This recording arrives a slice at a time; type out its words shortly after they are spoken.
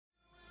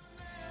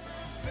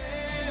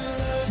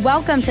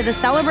Welcome to the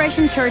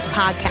Celebration Church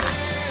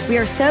podcast. We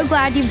are so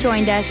glad you've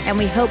joined us, and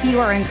we hope you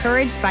are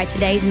encouraged by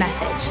today's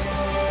message.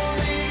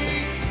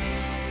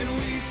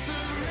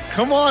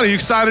 Come on, are you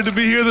excited to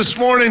be here this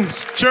morning,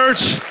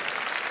 church?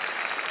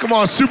 Come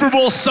on, Super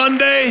Bowl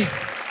Sunday.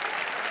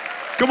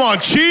 Come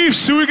on,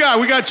 Chiefs, who we got?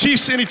 We got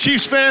Chiefs, any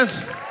Chiefs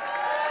fans?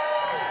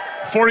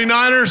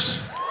 49ers?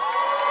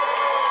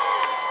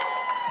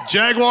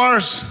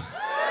 Jaguars?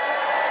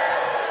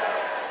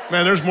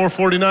 Man, there's more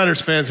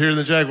 49ers fans here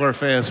than Jaguar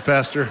fans,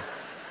 Pastor.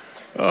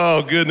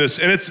 Oh, goodness.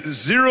 And it's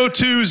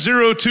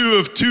 0202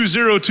 of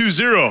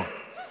 2020.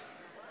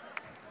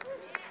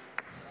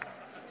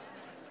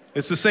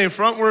 It's the same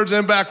frontwards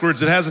and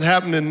backwards. It hasn't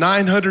happened in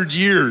 900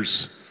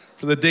 years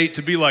for the date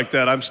to be like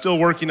that. I'm still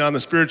working on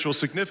the spiritual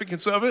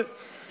significance of it,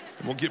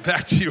 and we'll get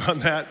back to you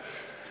on that.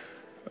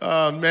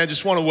 Man,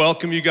 just want to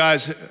welcome you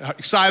guys.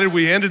 Excited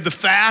we ended the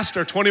fast,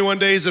 our 21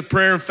 days of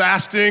prayer and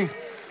fasting.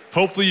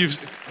 Hopefully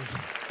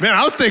man,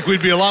 I would think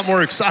we'd be a lot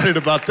more excited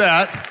about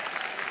that.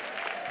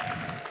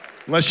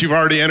 Unless you've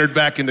already entered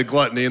back into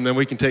gluttony, and then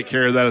we can take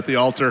care of that at the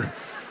altar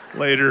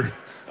later.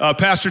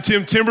 Pastor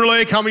Tim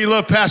Timberlake, how many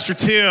love Pastor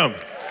Tim?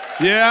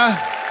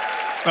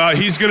 Yeah?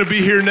 He's going to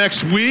be here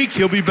next week.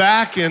 He'll be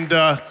back, and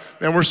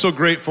man, we're so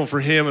grateful for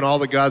him and all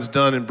that God's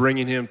done in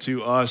bringing him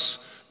to us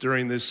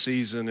during this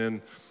season.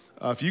 And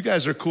if you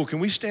guys are cool, can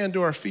we stand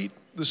to our feet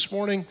this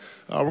morning?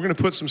 We're going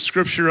to put some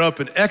scripture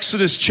up in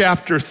Exodus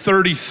chapter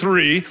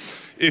 33.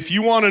 If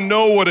you want to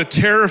know what a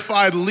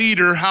terrified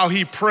leader, how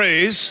he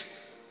prays,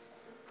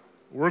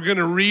 we're going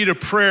to read a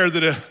prayer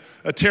that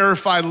a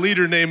terrified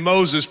leader named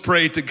Moses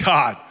prayed to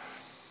God.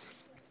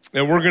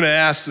 And we're going to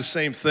ask the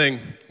same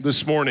thing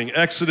this morning.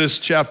 Exodus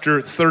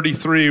chapter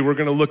 33, we're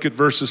going to look at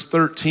verses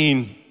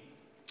 13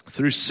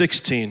 through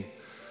 16.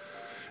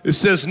 It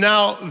says,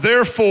 "Now,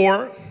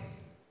 therefore,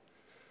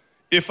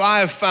 if I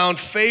have found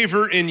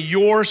favor in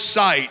your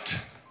sight,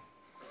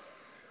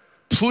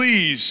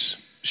 please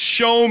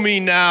show me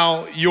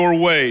now your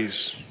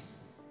ways."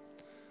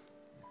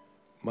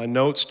 My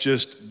notes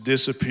just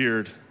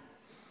disappeared.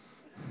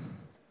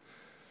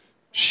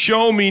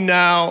 "Show me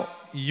now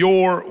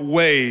your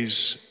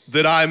ways,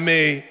 that I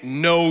may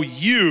know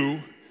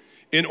you,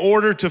 in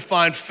order to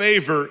find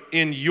favor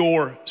in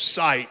your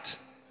sight."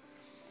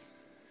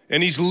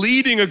 And he's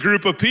leading a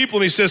group of people,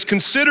 and he says,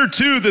 "Consider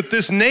too that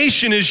this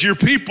nation is your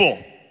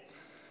people."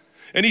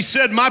 And he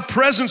said, "My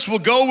presence will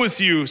go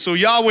with you." So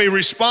Yahweh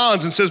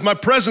responds and says, "My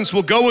presence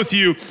will go with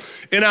you,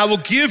 and I will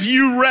give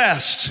you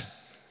rest."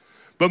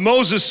 But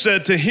Moses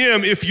said to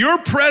him, "If your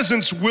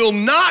presence will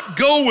not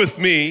go with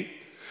me,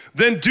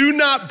 then do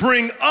not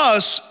bring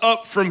us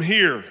up from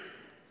here.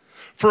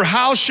 For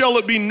how shall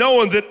it be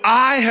known that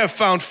I have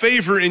found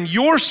favor in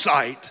your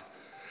sight,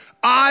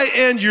 I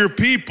and your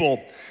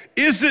people?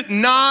 Is it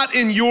not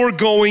in your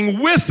going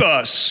with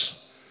us,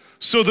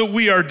 so that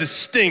we are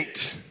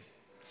distinct,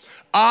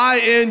 I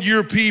and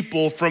your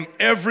people, from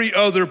every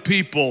other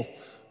people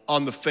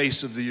on the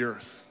face of the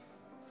earth?"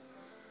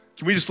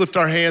 Can we just lift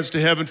our hands to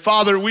heaven?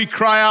 Father, we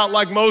cry out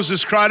like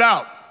Moses cried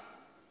out.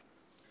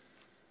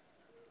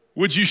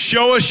 Would you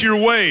show us your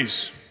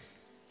ways?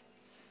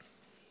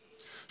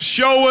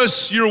 Show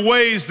us your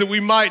ways that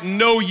we might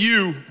know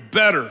you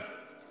better.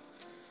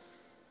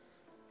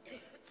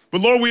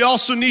 But Lord, we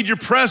also need your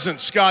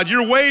presence, God.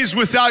 Your ways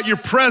without your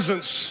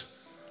presence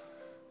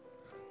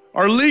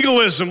are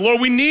legalism. Lord,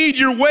 we need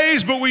your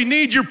ways, but we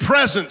need your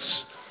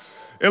presence.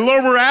 And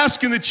Lord, we're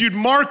asking that you'd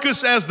mark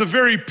us as the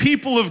very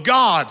people of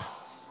God,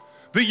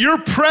 that your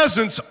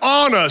presence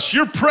on us,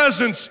 your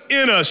presence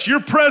in us, your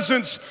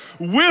presence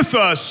with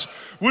us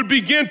would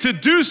begin to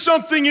do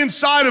something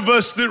inside of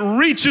us that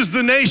reaches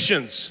the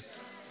nations.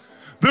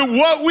 That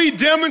what we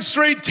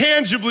demonstrate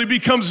tangibly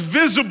becomes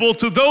visible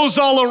to those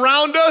all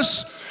around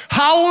us.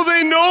 How will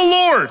they know,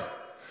 Lord,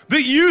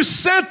 that you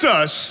sent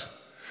us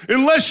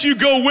unless you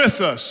go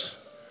with us?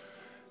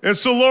 And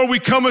so, Lord, we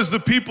come as the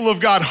people of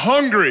God,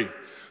 hungry,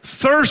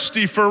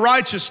 thirsty for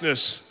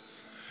righteousness,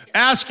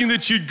 asking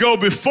that you'd go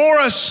before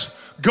us,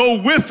 go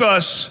with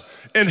us,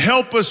 and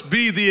help us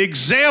be the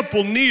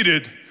example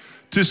needed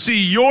to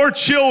see your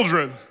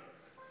children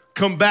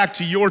come back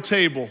to your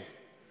table,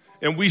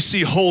 and we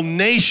see whole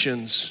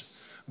nations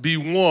be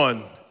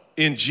one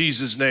in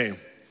Jesus' name.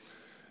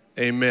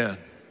 Amen.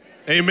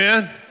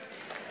 Amen.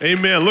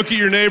 Amen. Look at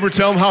your neighbor,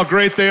 tell them how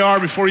great they are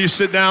before you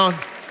sit down.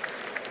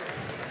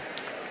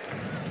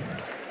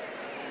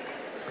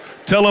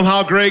 Tell them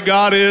how great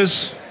God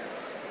is.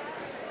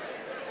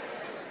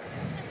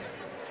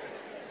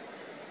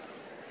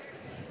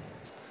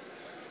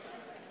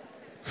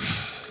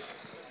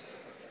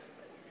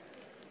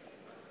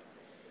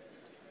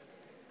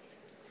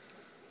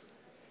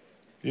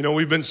 You know,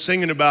 we've been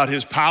singing about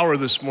his power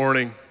this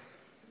morning,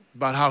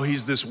 about how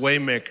he's this way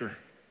maker.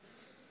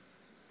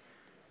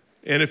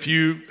 And if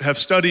you have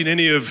studied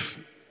any of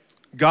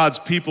God's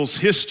people's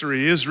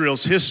history,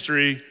 Israel's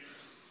history,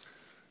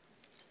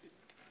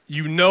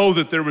 you know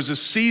that there was a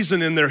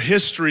season in their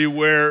history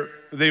where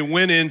they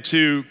went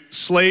into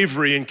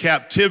slavery and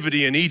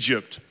captivity in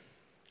Egypt.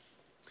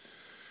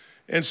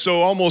 And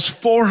so almost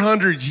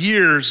 400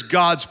 years,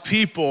 God's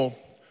people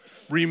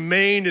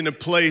remained in a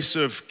place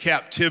of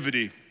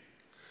captivity.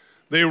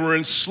 They were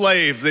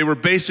enslaved. They were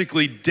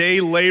basically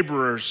day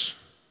laborers.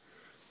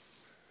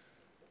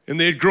 And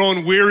they had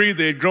grown weary,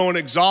 they had grown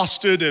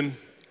exhausted, and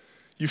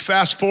you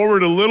fast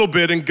forward a little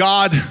bit and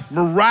God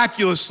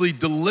miraculously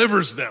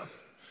delivers them.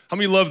 How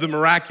many love the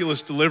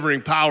miraculous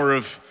delivering power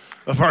of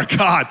our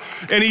God?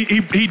 And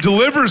he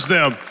delivers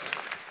them.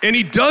 And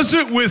he does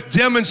it with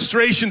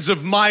demonstrations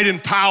of might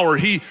and power.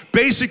 He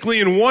basically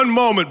in one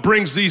moment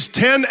brings these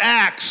 10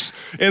 acts,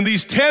 and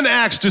these 10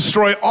 acts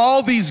destroy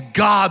all these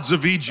gods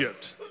of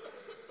Egypt.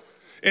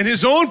 And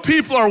his own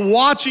people are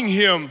watching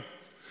him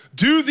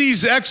do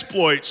these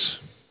exploits.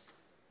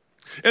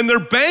 And they're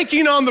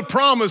banking on the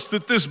promise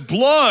that this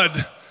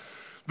blood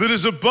that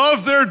is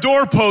above their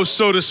doorpost,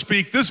 so to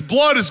speak, this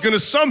blood is going to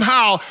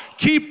somehow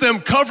keep them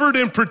covered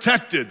and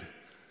protected.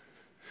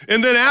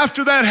 And then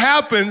after that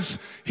happens,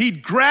 he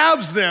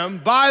grabs them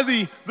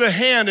by the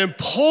hand and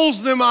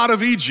pulls them out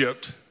of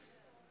Egypt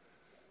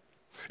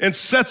and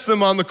sets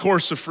them on the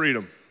course of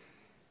freedom.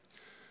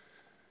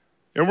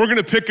 And we're going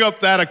to pick up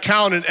that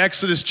account in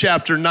Exodus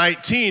chapter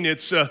 19.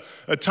 It's a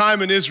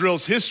time in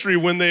Israel's history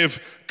when they've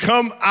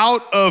come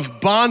out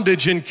of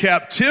bondage and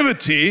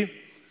captivity.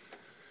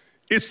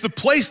 It's the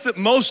place that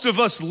most of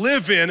us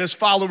live in as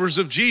followers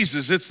of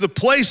Jesus. It's the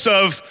place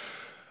of,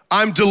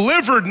 I'm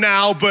delivered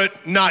now,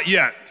 but not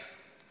yet.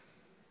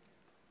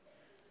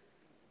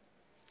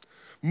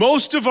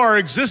 Most of our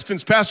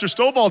existence, Pastor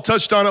Stovall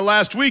touched on it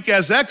last week,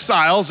 as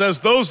exiles,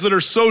 as those that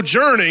are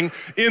sojourning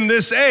in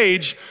this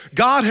age,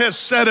 God has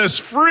set us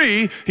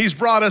free. He's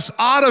brought us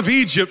out of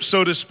Egypt,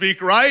 so to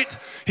speak, right?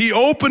 He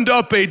opened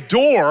up a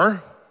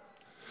door,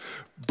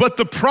 but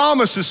the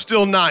promise is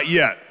still not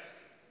yet.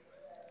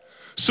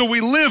 So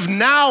we live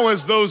now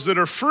as those that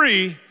are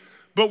free,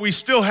 but we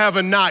still have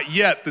a not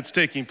yet that's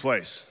taking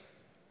place.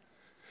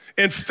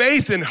 And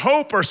faith and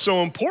hope are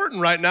so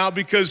important right now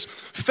because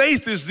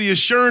faith is the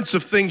assurance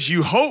of things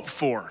you hope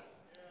for.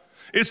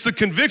 It's the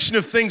conviction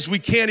of things we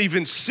can't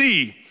even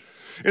see.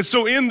 And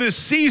so in this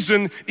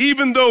season,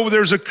 even though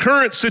there's a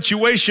current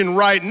situation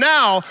right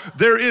now,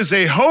 there is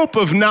a hope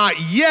of not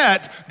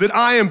yet that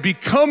I am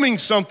becoming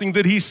something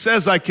that he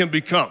says I can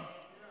become.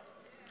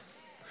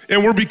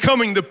 And we're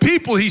becoming the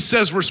people he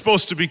says we're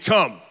supposed to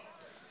become.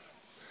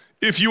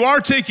 If you are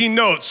taking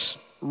notes,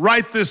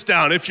 write this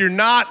down. If you're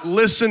not,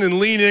 listen and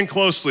lean in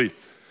closely.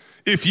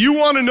 If you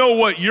want to know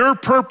what your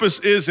purpose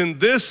is in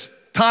this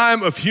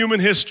time of human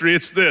history,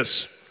 it's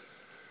this: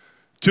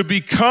 to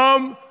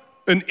become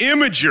an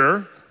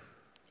imager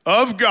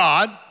of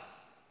God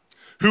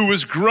who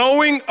is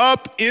growing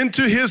up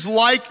into his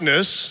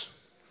likeness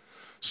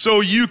so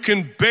you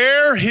can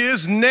bear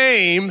his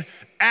name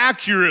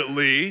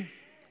accurately,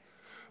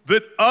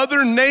 that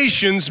other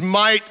nations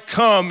might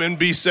come and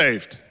be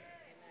saved.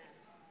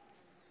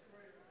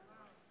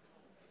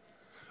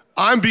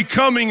 I'm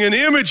becoming an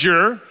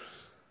imager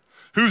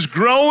who's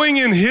growing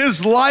in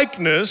his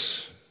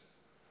likeness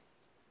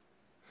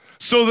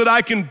so that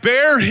I can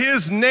bear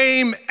his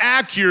name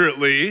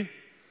accurately,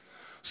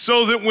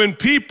 so that when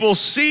people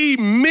see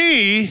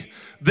me,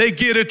 they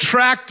get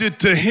attracted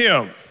to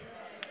him.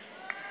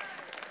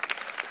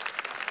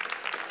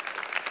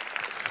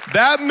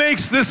 That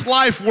makes this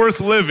life worth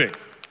living.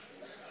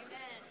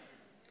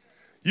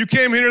 You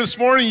came here this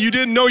morning, you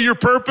didn't know your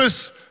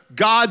purpose,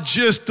 God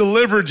just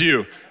delivered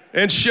you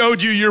and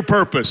showed you your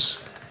purpose.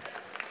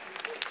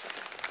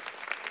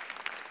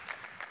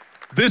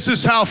 This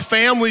is how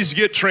families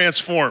get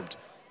transformed.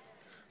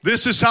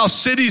 This is how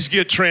cities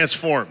get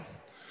transformed.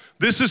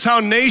 This is how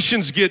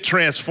nations get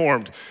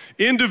transformed.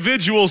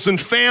 Individuals and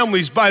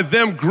families, by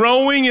them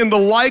growing in the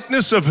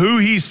likeness of who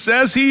he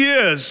says he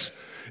is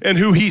and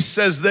who he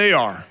says they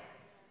are.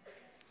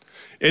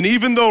 And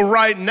even though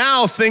right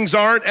now things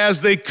aren't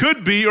as they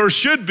could be or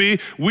should be,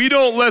 we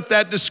don't let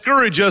that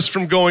discourage us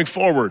from going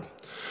forward.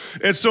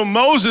 And so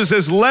Moses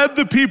has led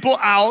the people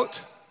out,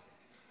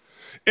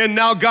 and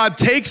now God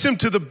takes him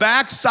to the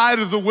backside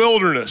of the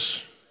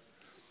wilderness.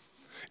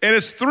 And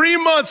it's 3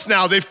 months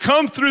now. They've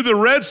come through the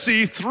Red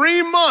Sea.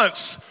 3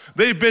 months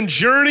they've been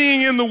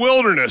journeying in the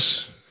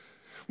wilderness.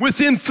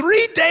 Within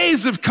 3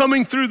 days of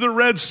coming through the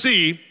Red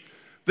Sea,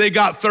 they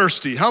got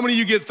thirsty. How many of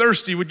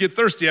you would get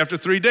thirsty after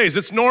 3 days?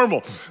 It's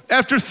normal.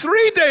 After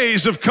 3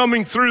 days of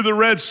coming through the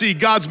Red Sea,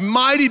 God's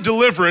mighty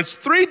deliverance,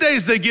 3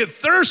 days they get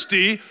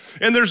thirsty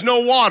and there's no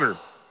water.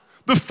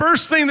 The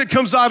first thing that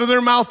comes out of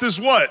their mouth is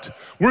what?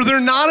 Were there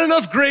not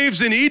enough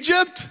graves in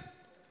Egypt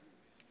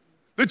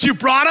that you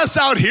brought us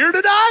out here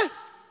to die?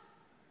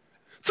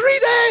 3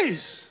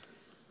 days.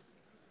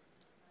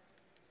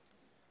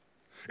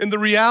 And the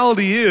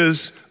reality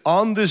is,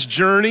 on this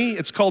journey,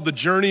 it's called the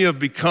journey of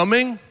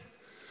becoming,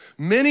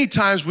 many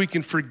times we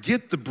can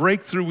forget the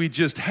breakthrough we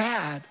just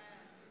had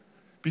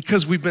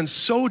because we've been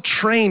so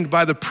trained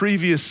by the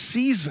previous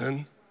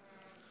season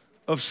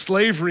of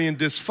slavery and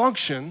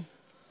dysfunction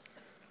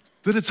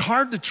that it's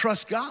hard to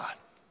trust God.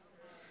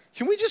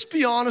 Can we just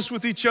be honest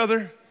with each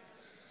other?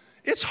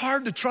 It's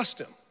hard to trust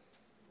him.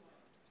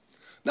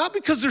 Not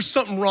because there's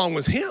something wrong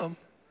with him,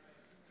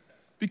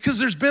 because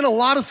there's been a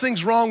lot of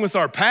things wrong with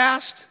our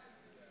past.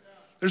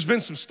 There's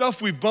been some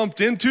stuff we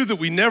bumped into that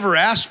we never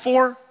asked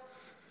for.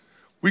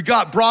 We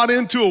got brought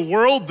into a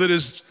world that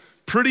is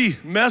pretty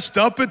messed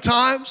up at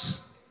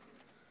times.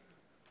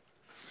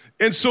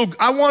 And so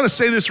I want to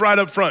say this right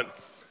up front.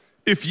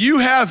 If you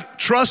have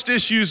trust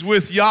issues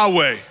with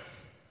Yahweh,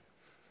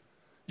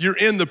 you're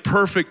in the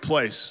perfect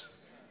place.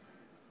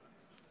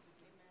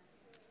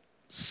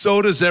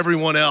 So does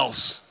everyone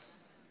else.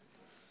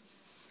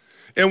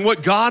 And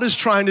what God is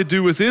trying to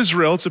do with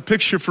Israel, it's a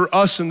picture for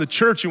us in the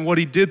church and what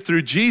he did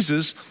through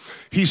Jesus.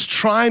 He's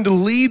trying to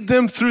lead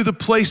them through the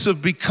place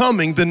of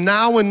becoming, the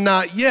now and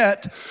not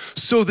yet,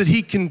 so that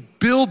he can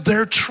build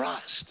their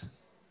trust.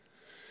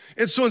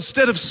 And so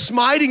instead of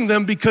smiting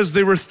them because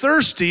they were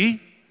thirsty,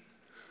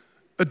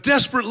 a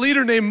desperate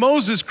leader named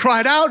Moses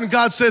cried out, and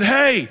God said,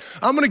 hey,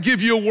 I'm gonna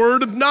give you a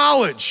word of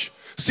knowledge.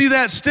 See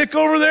that stick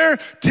over there?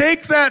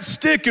 Take that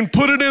stick and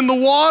put it in the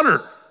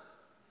water.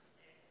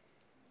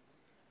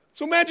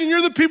 So imagine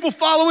you're the people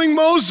following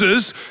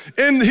Moses,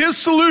 and his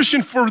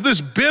solution for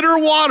this bitter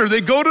water,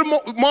 they go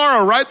to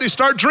Mara, right? They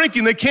start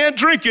drinking, they can't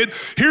drink it.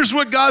 Here's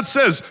what God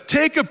says: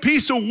 take a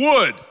piece of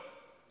wood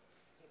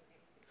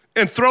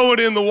and throw it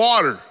in the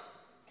water.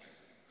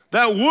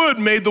 That wood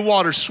made the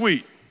water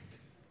sweet.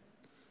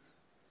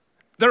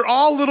 They're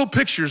all little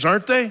pictures,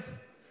 aren't they?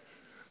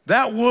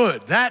 That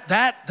wood,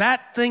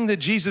 that thing that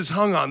Jesus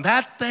hung on,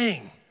 that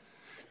thing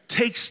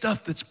takes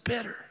stuff that's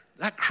bitter.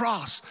 That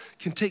cross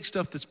can take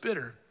stuff that's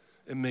bitter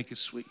and make it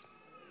sweet.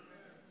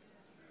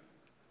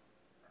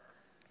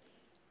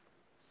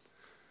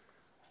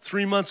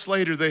 Three months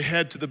later, they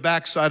head to the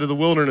backside of the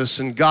wilderness,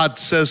 and God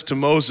says to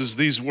Moses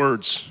these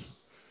words,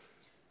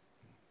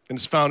 and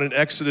it's found in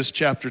Exodus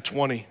chapter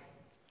 20.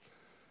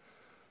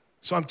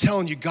 So I'm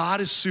telling you, God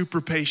is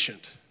super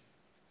patient.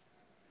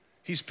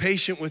 He's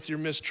patient with your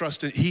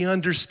mistrust. He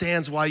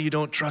understands why you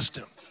don't trust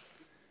him.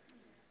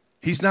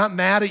 He's not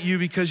mad at you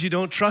because you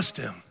don't trust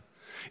him.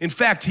 In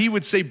fact, he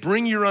would say,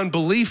 bring your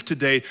unbelief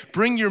today,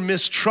 bring your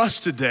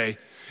mistrust today,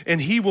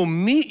 and he will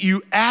meet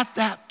you at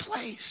that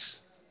place.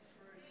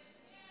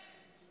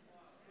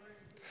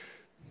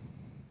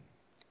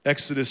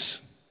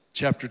 Exodus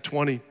chapter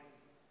 19.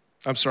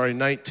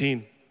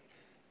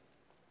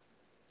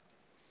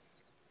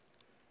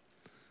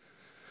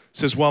 It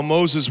says, while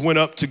Moses went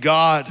up to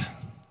God,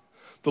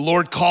 the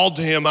Lord called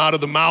to him out of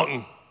the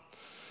mountain.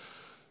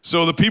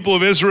 So the people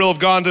of Israel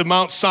have gone to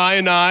Mount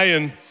Sinai,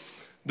 and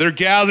they're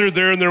gathered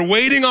there, and they're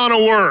waiting on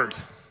a word.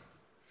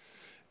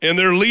 And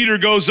their leader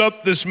goes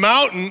up this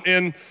mountain,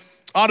 and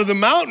out of the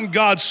mountain,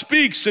 God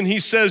speaks, and he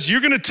says, you're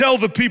gonna tell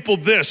the people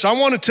this. I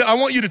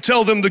want you to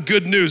tell them the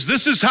good news.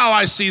 This is how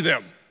I see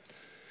them.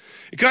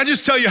 Can I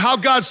just tell you, how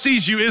God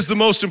sees you is the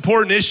most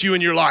important issue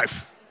in your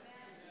life.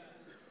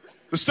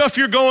 The stuff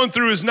you're going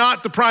through is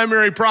not the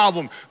primary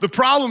problem. The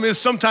problem is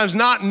sometimes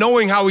not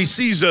knowing how he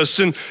sees us.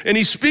 And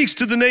he speaks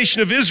to the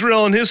nation of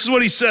Israel, and this is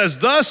what he says.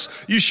 Thus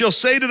you shall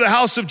say to the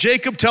house of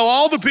Jacob, tell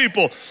all the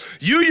people,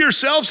 you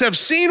yourselves have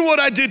seen what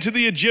I did to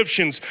the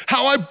Egyptians,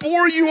 how I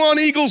bore you on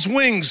eagle's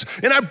wings,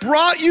 and I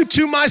brought you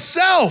to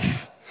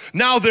myself.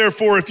 Now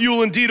therefore, if you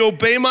will indeed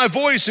obey my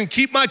voice and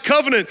keep my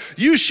covenant,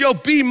 you shall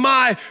be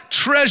my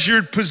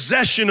treasured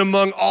possession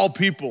among all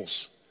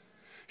peoples.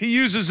 He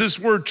uses this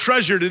word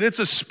treasured, and it's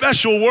a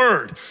special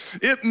word.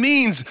 It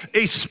means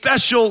a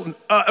special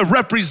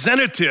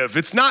representative.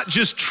 It's not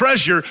just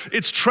treasure,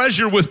 it's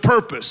treasure with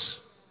purpose.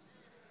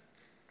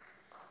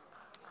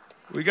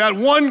 We got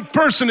one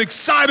person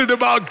excited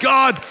about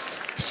God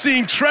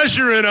seeing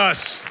treasure in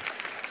us.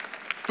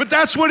 But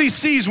that's what he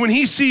sees. When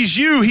he sees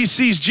you, he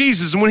sees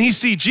Jesus. And when he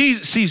sees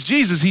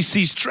Jesus, he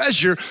sees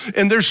treasure.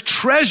 And there's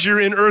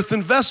treasure in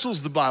earthen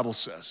vessels, the Bible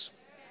says.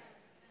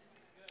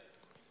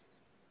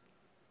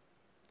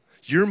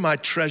 You're my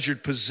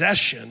treasured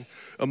possession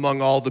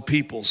among all the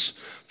peoples.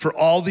 For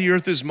all the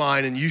earth is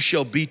mine, and you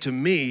shall be to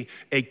me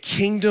a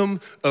kingdom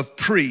of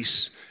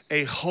priests,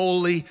 a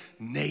holy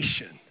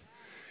nation.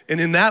 And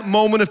in that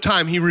moment of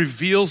time, he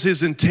reveals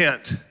his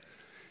intent.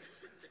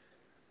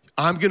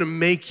 I'm gonna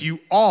make you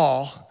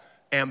all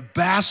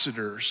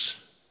ambassadors,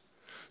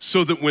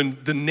 so that when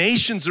the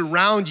nations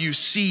around you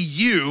see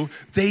you,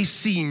 they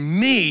see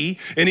me.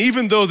 And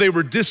even though they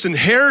were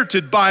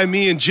disinherited by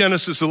me in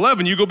Genesis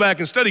 11, you go back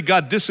and study,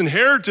 God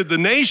disinherited the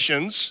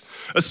nations,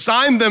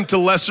 assigned them to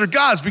lesser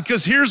gods,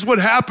 because here's what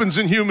happens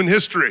in human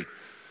history.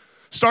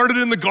 Started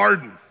in the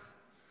garden.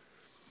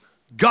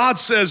 God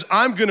says,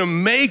 I'm gonna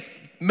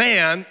make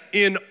man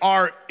in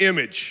our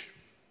image.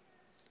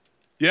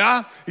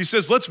 Yeah? He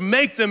says, let's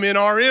make them in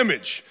our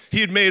image. He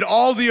had made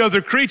all the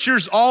other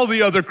creatures, all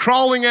the other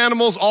crawling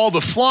animals, all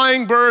the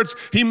flying birds.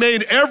 He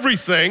made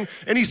everything,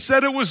 and he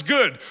said it was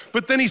good.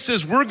 But then he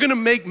says, we're gonna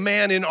make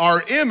man in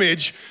our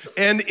image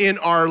and in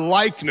our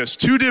likeness.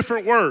 Two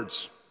different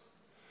words.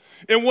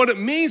 And what it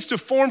means to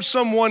form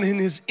someone in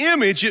his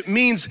image, it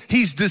means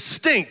he's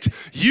distinct.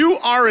 You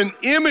are an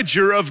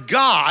imager of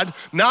God,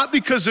 not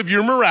because of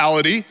your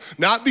morality,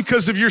 not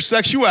because of your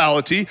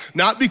sexuality,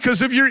 not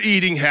because of your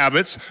eating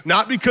habits,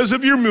 not because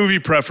of your movie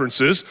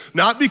preferences,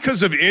 not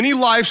because of any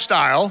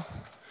lifestyle.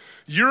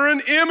 You're an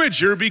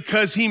imager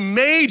because he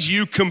made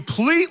you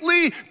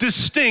completely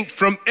distinct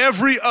from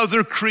every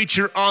other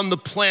creature on the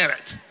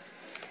planet.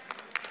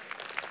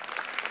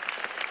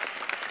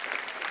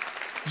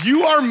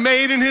 You are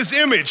made in his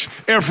image.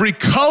 Every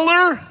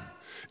color,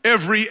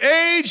 every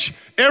age,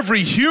 every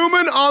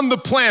human on the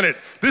planet.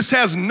 This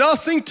has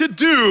nothing to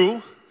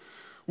do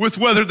with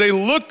whether they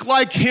look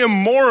like him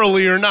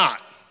morally or not.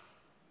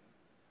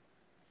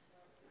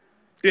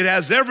 It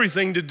has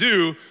everything to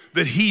do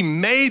that he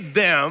made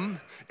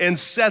them and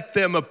set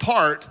them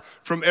apart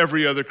from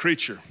every other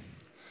creature.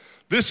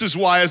 This is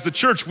why, as the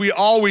church, we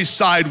always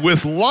side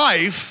with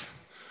life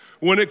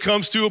when it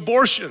comes to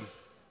abortion.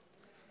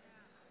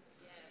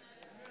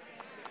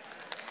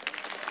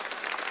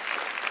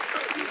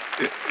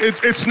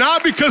 It's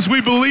not because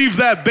we believe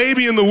that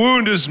baby in the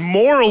womb is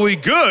morally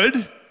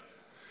good.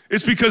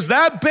 It's because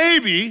that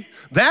baby,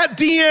 that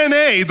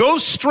DNA,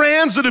 those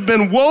strands that have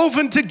been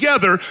woven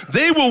together,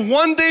 they will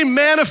one day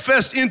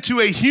manifest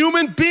into a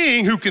human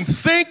being who can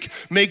think,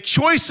 make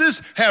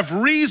choices, have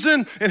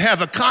reason, and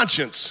have a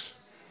conscience.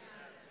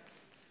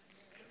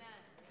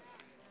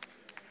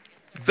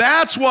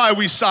 That's why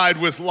we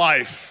side with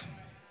life.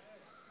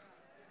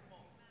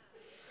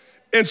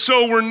 And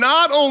so we're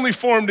not only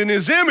formed in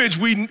his image,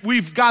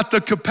 we've got the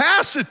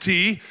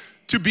capacity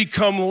to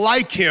become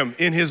like him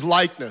in his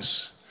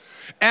likeness.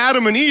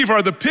 Adam and Eve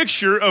are the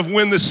picture of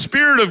when the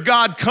Spirit of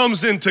God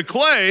comes into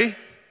clay.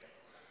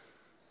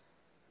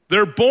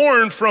 They're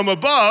born from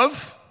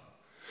above,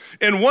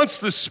 and once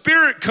the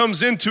Spirit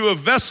comes into a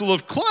vessel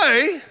of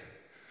clay,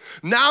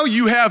 now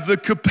you have the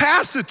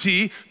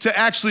capacity to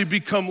actually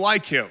become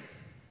like him.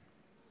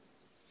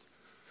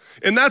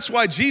 And that's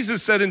why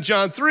Jesus said in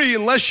John 3,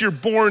 unless you're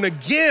born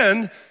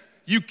again,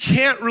 you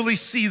can't really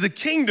see the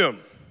kingdom.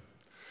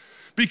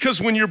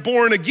 Because when you're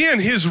born again,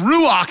 his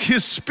ruach,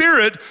 his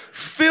spirit,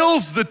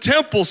 fills the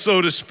temple,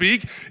 so to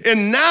speak,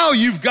 and now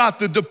you've got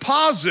the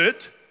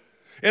deposit,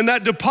 and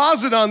that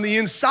deposit on the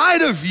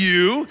inside of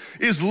you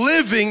is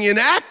living and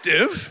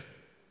active,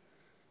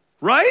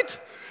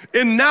 right?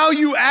 And now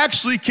you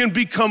actually can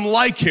become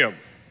like him.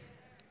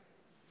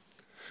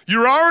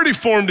 You're already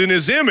formed in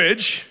his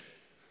image.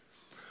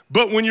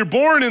 But when you're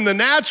born in the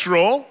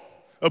natural,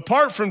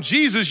 apart from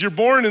Jesus, you're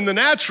born in the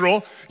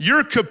natural,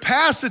 your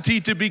capacity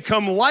to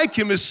become like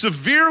him is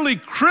severely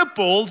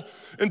crippled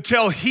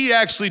until he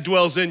actually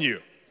dwells in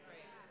you.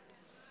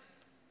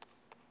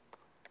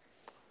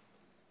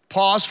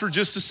 Pause for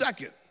just a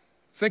second.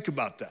 Think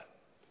about that.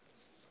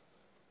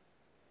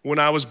 When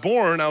I was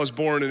born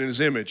in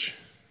his image.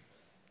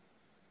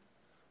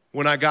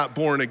 When I got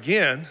born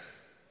again,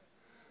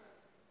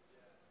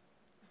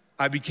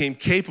 I became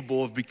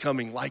capable of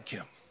becoming like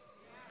him.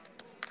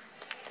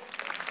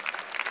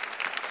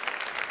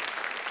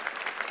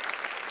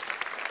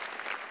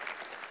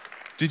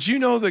 Did you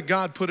know that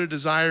God put a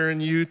desire in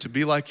you to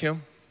be like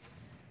him?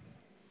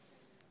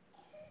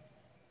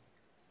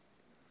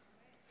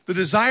 The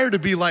desire to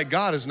be like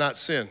God is not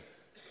sin.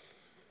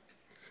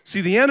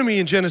 See, the enemy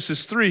in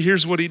Genesis 3,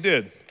 here's what he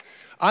did.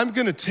 I'm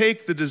gonna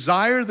take the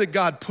desire that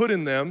God put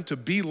in them to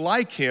be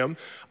like him,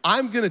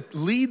 I'm gonna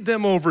lead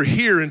them over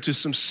here into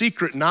some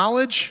secret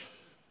knowledge,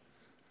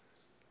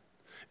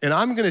 and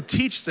I'm gonna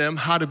teach them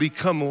how to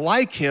become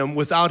like him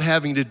without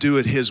having to do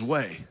it his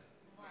way.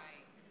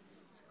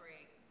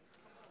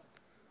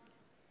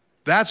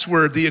 That's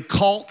where the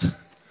occult,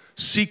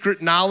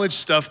 secret knowledge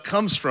stuff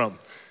comes from.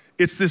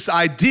 It's this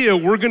idea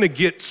we're gonna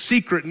get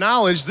secret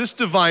knowledge. This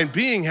divine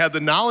being had the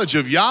knowledge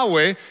of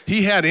Yahweh.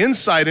 He had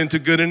insight into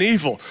good and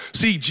evil.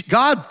 See,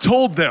 God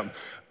told them,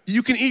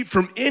 you can eat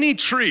from any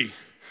tree.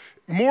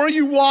 The more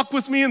you walk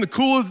with me in the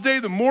cool of the day,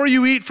 the more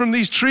you eat from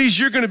these trees,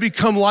 you're gonna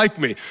become like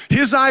me.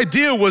 His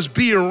idea was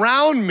be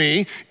around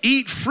me,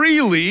 eat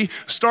freely,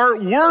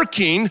 start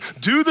working,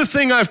 do the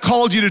thing I've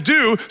called you to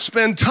do,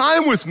 spend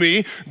time with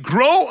me,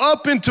 grow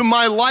up into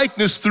my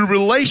likeness through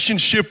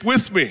relationship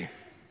with me.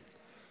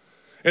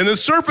 And the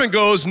serpent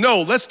goes,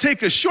 no, let's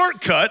take a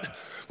shortcut.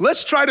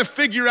 Let's try to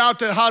figure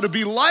out how to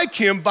be like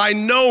him by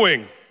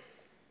knowing.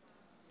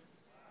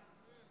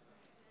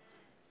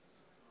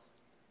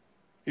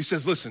 He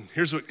says, listen,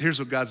 here's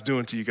what God's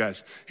doing to you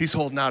guys. He's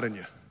holding out on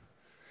you.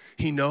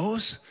 He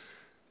knows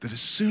that as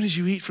soon as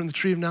you eat from the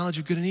tree of knowledge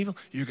of good and evil,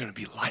 you're gonna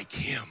be like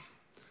him.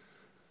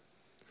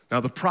 Now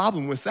the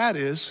problem with that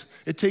is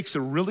it takes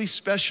a really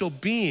special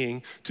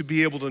being to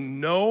be able to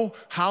know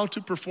how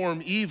to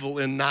perform evil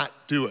and not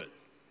do it.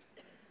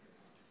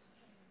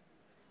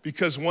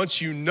 Because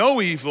once you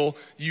know evil,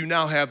 you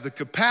now have the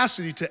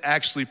capacity to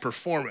actually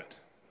perform it.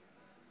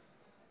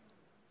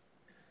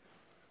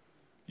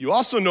 You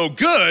also know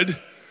good,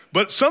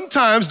 but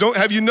sometimes,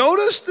 have you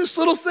noticed this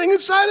little thing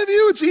inside of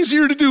you? It's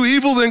easier to do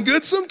evil than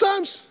good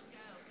sometimes.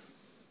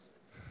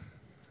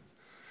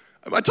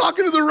 Am I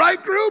talking to the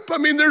right group? I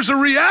mean, there's a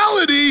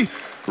reality,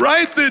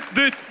 right,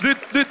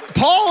 that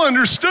Paul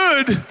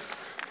understood.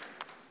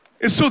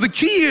 And so the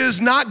key is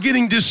not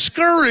getting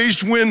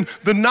discouraged when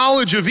the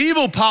knowledge of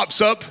evil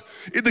pops up.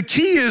 The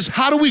key is,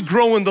 how do we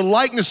grow in the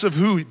likeness of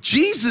who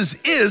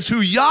Jesus is,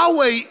 who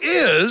Yahweh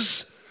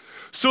is,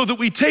 so that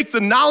we take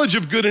the knowledge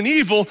of good and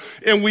evil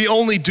and we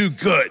only do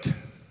good.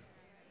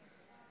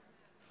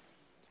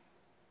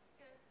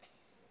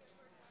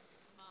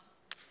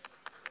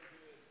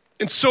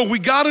 And so we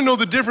got to know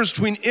the difference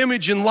between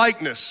image and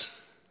likeness.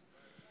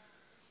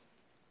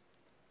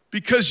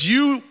 Because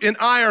you and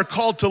I are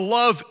called to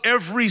love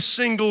every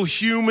single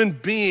human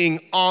being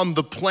on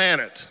the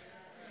planet.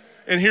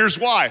 And here's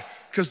why,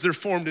 because they're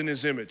formed in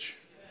his image.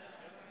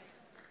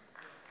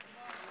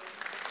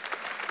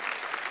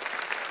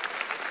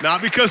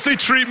 Not because they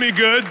treat me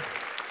good,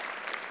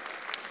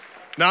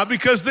 not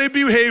because they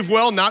behave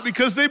well, not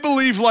because they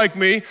believe like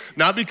me,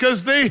 not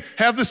because they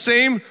have the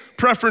same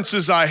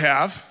preferences I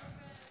have,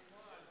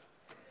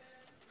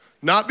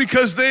 not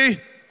because they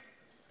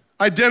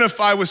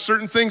identify with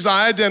certain things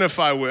I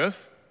identify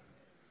with.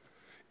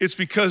 It's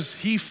because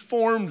he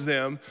formed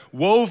them,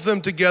 wove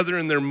them together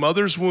in their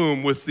mother's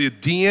womb with the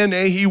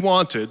DNA he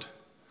wanted,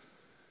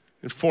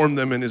 and formed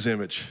them in his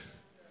image.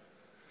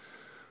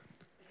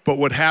 But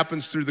what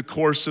happens through the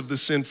course of the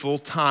sinful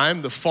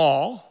time, the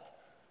fall,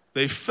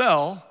 they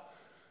fell,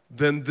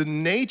 then the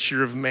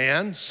nature of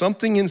man,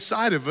 something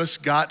inside of us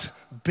got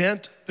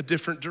bent a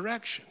different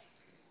direction.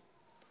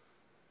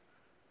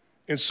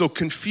 And so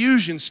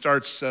confusion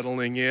starts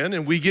settling in,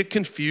 and we get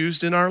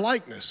confused in our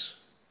likeness.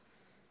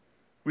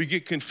 We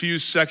get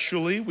confused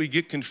sexually, we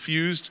get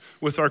confused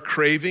with our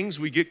cravings,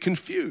 we get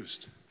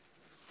confused.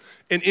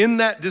 And in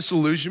that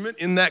disillusionment,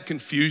 in that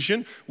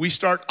confusion, we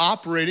start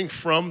operating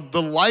from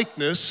the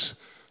likeness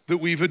that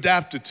we've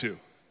adapted to.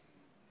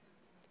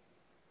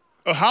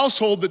 A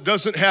household that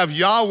doesn't have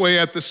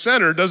Yahweh at the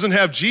center, doesn't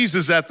have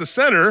Jesus at the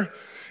center,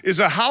 is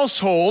a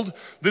household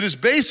that is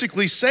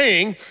basically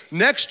saying,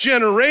 next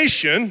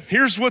generation,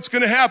 here's what's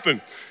gonna happen.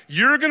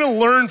 You're gonna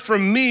learn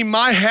from me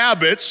my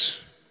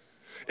habits,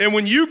 and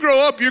when you grow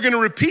up, you're gonna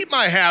repeat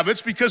my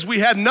habits because we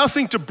had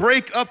nothing to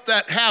break up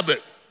that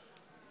habit.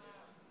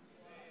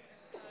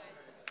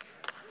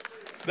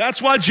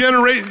 That's why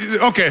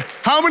okay,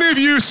 how many of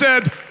you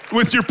said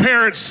with your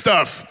parents'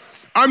 stuff,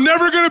 I'm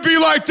never gonna be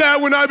like that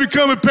when I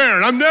become a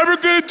parent. I'm never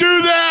gonna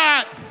do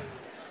that.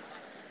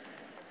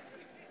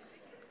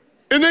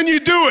 And then you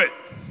do it.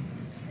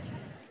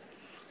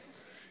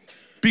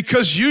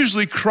 Because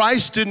usually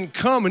Christ didn't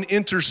come and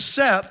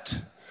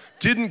intercept,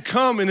 didn't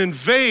come and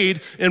invade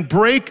and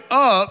break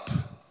up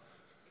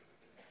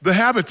the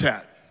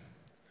habitat.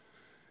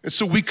 And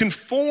so we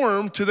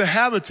conform to the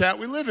habitat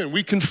we live in.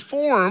 We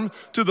conform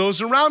to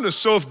those around us.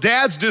 So if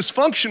dad's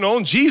dysfunctional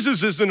and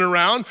Jesus isn't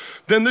around,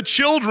 then the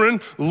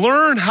children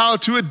learn how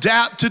to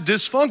adapt to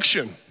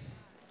dysfunction.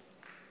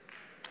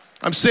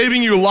 I'm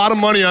saving you a lot of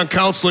money on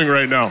counseling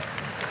right now.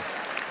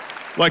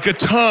 Like a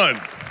ton.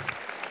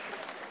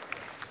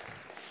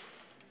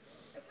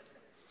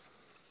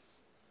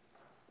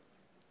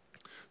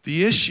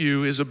 The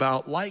issue is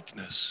about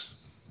likeness.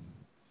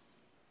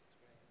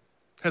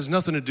 It has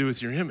nothing to do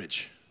with your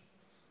image.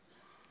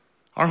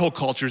 Our whole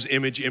culture is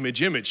image,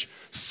 image, image.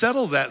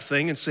 Settle that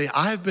thing and say,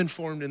 I've been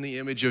formed in the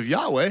image of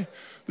Yahweh,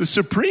 the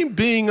supreme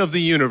being of the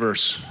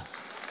universe.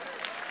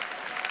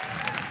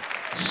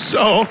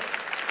 So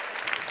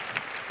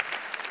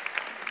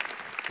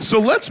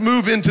let's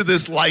move into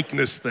this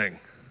likeness thing.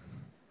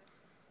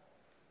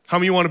 How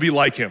many of you want to be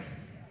like him?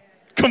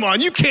 Come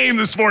on, you came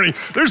this morning.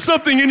 There's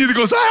something in you that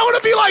goes, I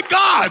want to be like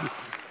God.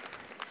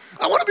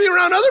 I want to be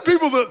around other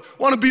people that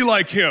want to be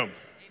like him.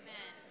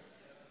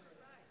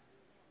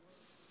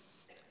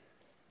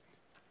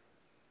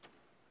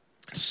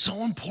 It's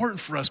so important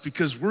for us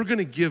because we're going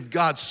to give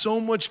God so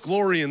much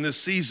glory in this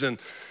season.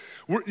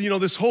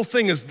 This whole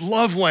thing is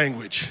love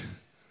language.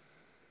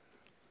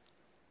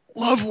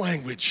 Love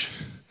language.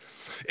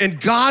 And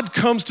God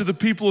comes to the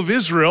people of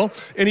Israel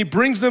and he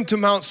brings them to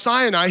Mount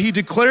Sinai. He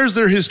declares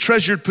they're his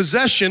treasured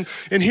possession.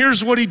 And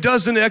here's what he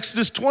does in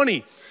Exodus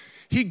 20.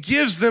 He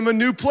gives them a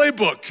new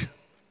playbook.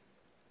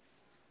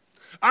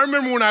 I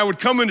remember when I would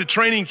come into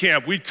training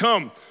camp, we'd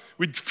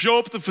show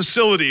up at the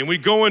facility and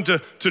we'd go into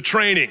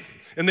training.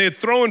 And they'd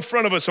throw in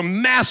front of us a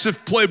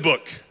massive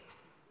playbook.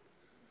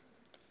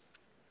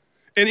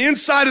 And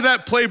inside of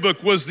that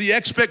playbook was the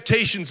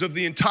expectations of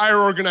the entire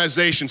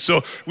organization.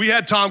 So we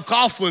had Tom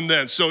Coughlin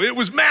then, so it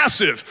was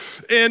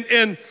massive.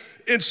 And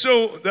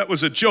so that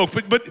was a joke,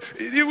 but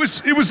it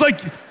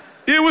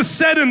was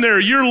said in there,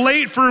 you're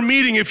late for a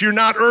meeting if you're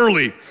not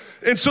early.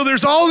 And so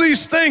there's all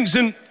these things,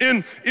 and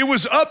it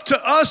was up to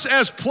us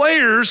as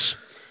players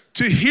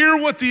to hear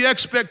what the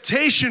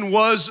expectation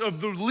was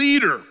of the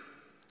leader.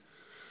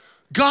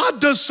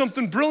 God does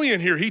something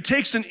brilliant here. He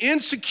takes an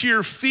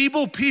insecure,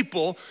 feeble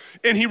people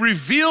and he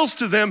reveals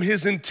to them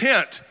his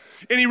intent.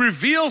 And he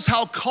reveals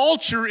how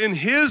culture in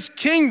his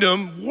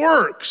kingdom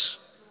works.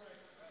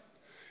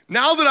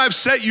 Now that I've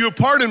set you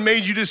apart and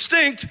made you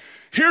distinct,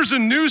 Here's a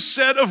new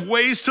set of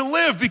ways to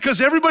live,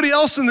 because everybody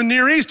else in the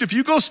Near East, if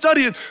you go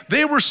study it,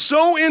 they were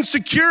so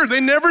insecure.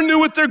 They never knew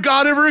what their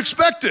God ever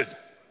expected.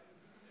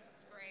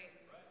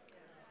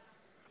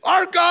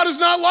 Our God is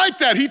not like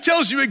that. He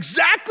tells you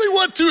exactly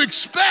what to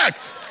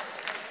expect.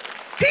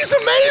 He's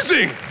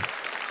amazing.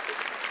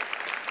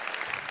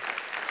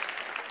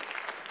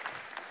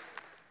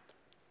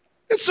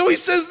 And so he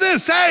says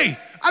this, hey,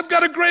 I've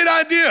got a great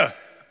idea.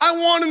 I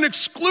want an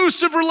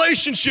exclusive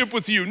relationship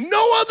with you.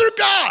 No other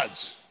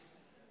gods.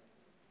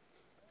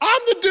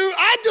 I'm the dude,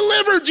 I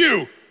delivered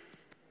you.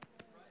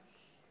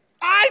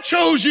 I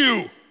chose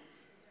you.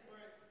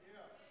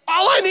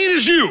 All I need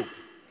is you.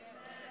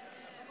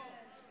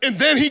 And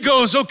then he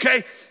goes,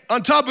 okay,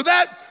 on top of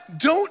that,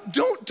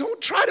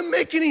 don't try to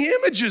make any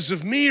images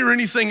of me or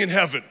anything in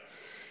heaven.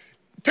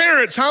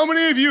 Parents, how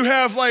many of you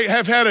have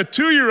had a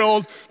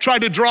 2-year-old try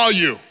to draw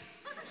you?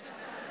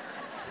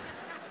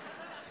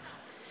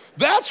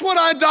 That's what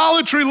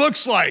idolatry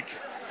looks like.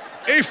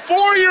 A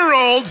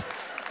 4-year-old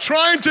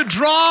trying to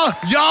draw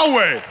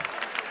Yahweh.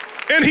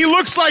 And he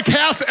looks like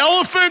half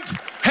elephant,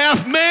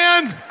 half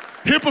man,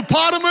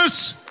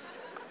 hippopotamus.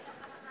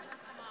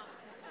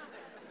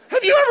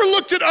 Have you ever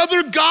looked at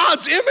other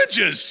gods'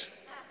 images?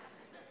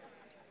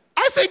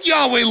 I think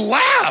Yahweh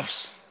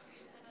laughs.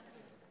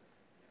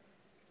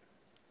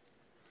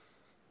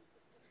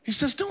 He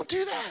says, don't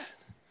do that.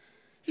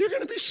 You're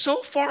gonna be so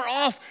far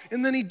off.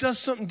 And then he does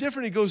something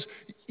different. He goes,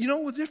 you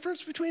know the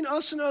difference between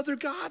us and other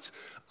gods?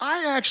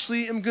 I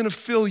actually am gonna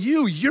fill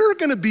you. You're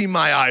gonna be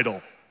my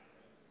idol.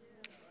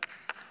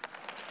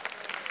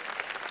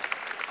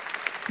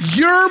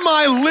 You're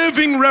my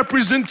living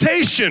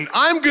representation.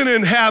 I'm gonna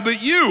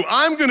inhabit you.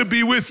 I'm gonna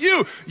be with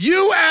you.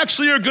 You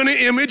actually are gonna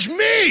image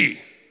me.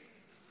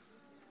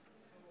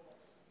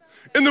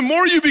 And the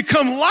more you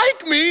become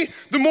like me,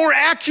 the more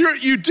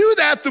accurate you do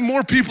that, the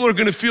more people are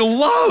gonna feel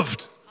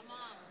loved.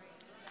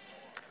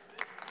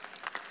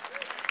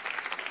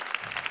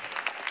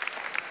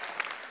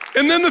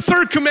 And then the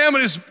third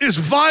commandment is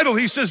vital.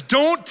 He says,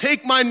 don't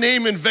take my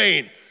name in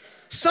vain.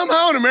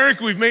 Somehow in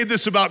America, we've made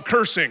this about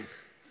cursing.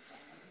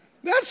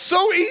 That's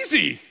so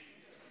easy.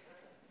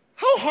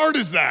 How hard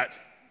is that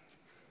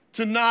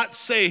to not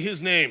say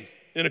his name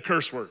in a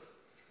curse word?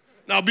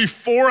 Now,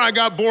 before I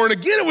got born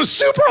again, it was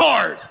super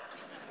hard.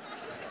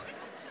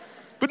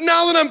 But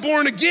now that I'm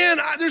born again,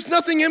 there's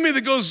nothing in me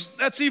that goes,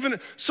 that's even,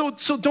 so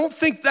don't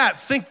think that.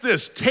 Think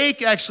this.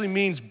 Take actually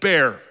means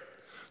bear,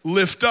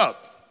 lift up.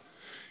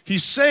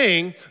 He's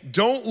saying,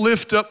 don't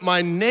lift up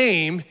my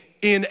name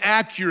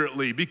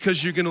inaccurately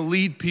because you're gonna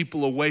lead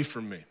people away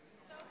from me.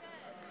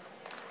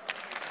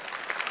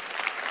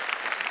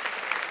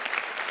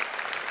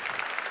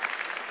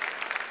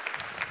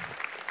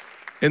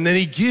 And then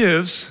he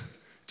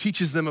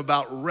teaches them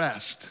about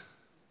rest.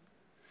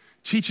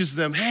 Teaches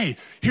them, hey,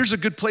 here's a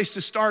good place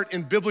to start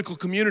in biblical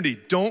community.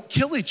 Don't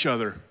kill each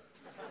other.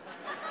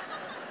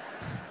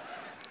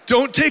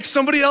 Don't take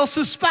somebody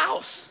else's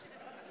spouse.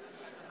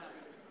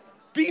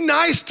 Be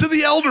nice to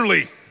the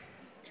elderly.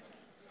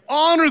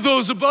 Honor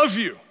those above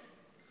you.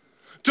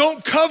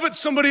 Don't covet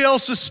somebody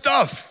else's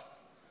stuff.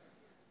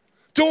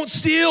 Don't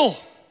steal.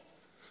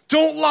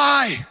 Don't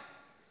lie.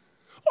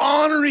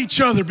 Honor each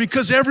other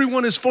because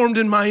everyone is formed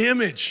in my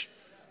image.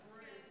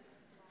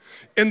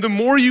 And the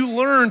more you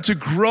learn to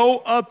grow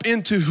up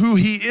into who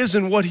he is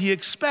and what he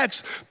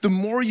expects, the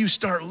more you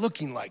start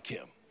looking like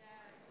him.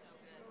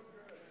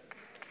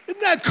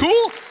 Isn't that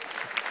cool?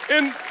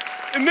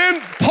 And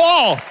then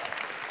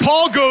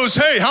Paul goes,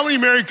 hey, how many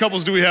married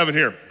couples do we have in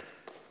here?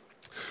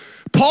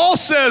 Paul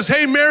says,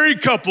 hey,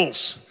 married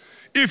couples,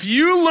 if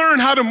you learn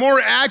how to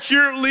more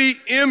accurately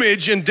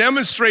image and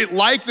demonstrate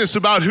likeness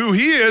about who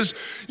he is,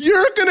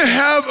 you're gonna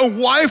have a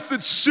wife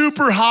that's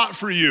super hot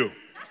for you.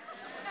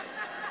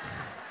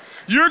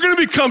 You're gonna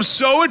become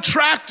so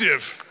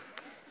attractive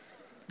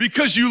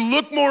because you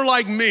look more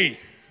like me.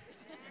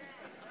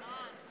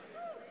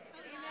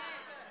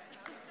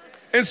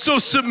 And so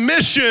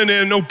submission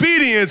and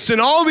obedience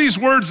and all these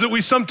words that we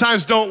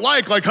sometimes don't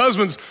like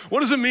husbands,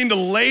 what does it mean to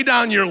lay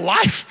down your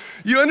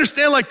life? You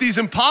understand like these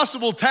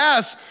impossible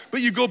tasks,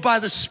 but you go by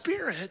the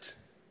Spirit,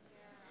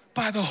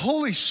 by the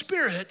Holy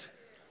Spirit.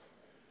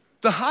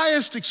 The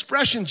highest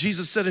expression,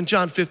 Jesus said in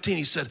John 15,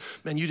 he said,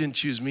 man, you didn't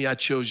choose me, I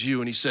chose you.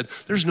 And he said,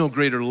 there's no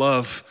greater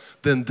love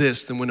than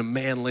this, than when a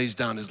man lays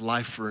down his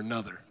life for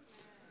another.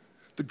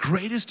 The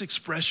greatest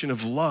expression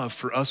of love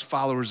for us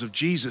followers of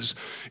Jesus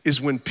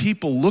is when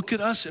people look at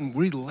us and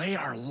we lay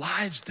our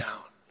lives down.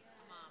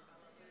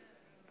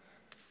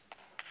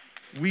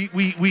 We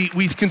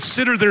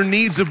consider their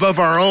needs above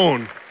our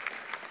own.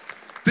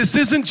 This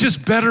isn't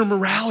just better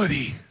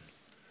morality.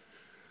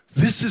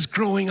 This is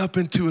growing up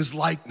into his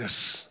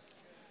likeness.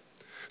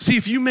 See,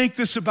 if you make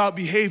this about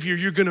behavior,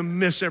 you're gonna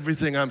miss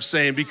everything I'm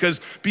saying,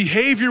 because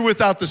behavior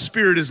without the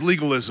Spirit is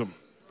legalism.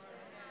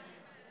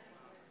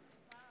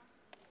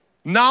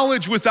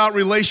 Knowledge without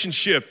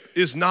relationship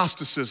is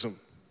Gnosticism.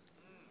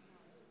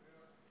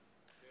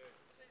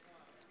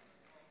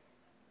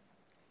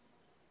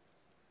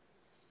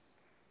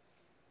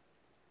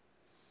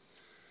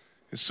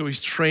 And so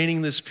he's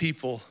training this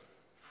people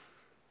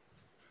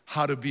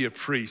how to be a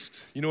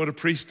priest. You know what a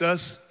priest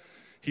does?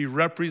 He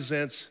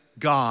represents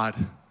God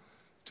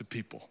to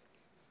people.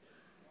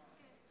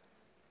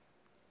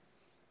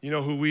 You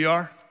know who we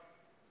are?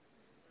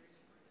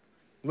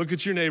 Look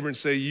at your neighbor and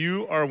say,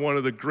 you are one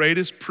of the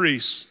greatest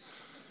priests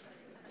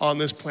on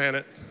this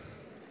planet.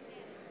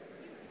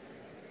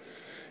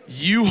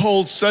 You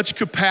hold such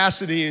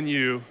capacity in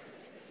you.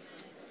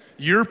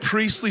 Your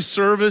priestly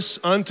service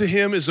unto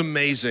him is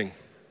amazing.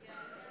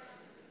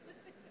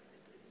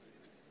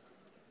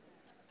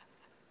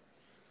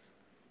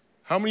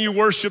 How many of you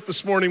worshiped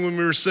this morning when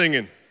we were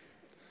singing?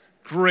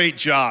 Great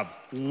job.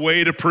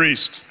 Way to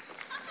priest.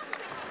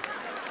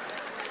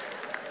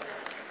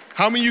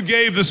 How many of you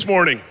gave this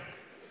morning?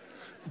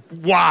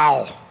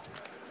 Wow.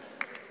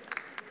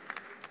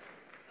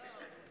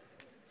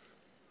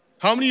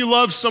 How many of you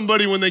loved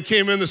somebody when they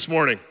came in this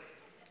morning?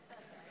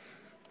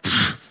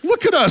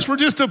 Look at us, we're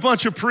just a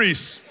bunch of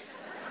priests.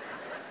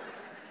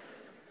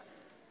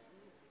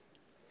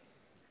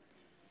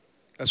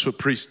 That's what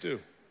priests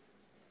do.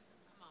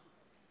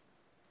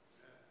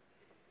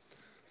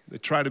 They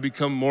try to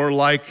become more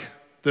like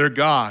their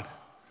God,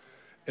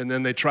 and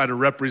then they try to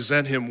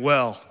represent him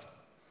well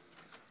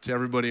to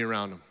everybody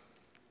around them.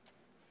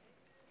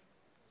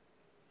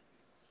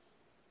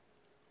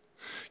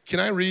 Can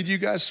I read you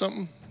guys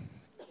something?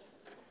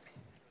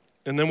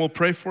 And then we'll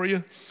pray for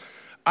you.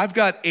 I've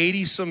got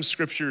 80 some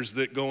scriptures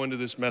that go into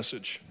this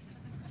message.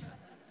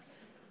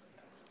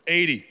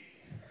 80.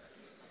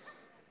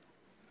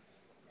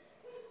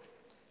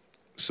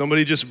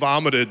 Somebody just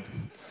vomited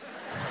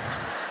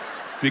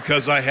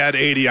because I had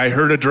 80. I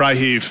heard a dry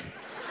heave.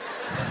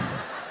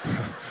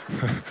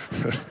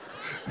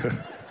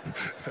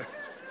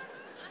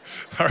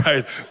 All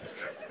right.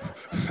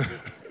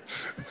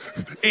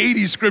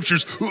 80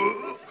 scriptures.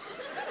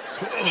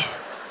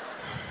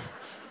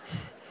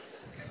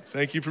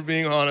 Thank you for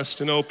being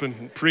honest and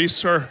open.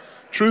 Priests are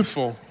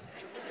truthful.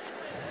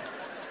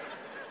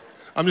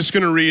 I'm just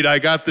going to read. I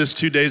got this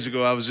 2 days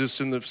ago. I was just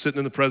sitting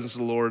in the presence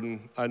of the Lord,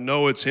 and I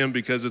know it's him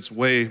because it's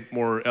way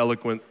more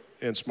eloquent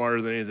and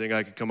smarter than anything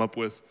I could come up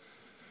with.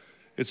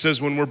 It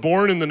says, when we're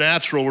born in the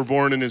natural, we're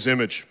born in his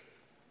image,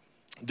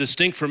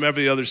 distinct from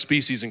every other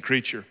species and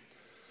creature.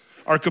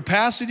 Our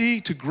capacity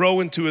to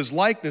grow into his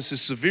likeness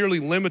is severely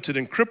limited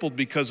and crippled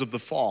because of the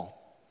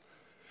fall.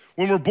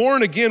 When we're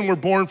born again, we're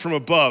born from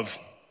above.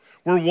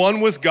 We're one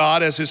with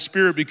God as his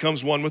spirit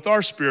becomes one with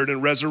our spirit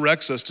and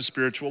resurrects us to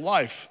spiritual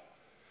life.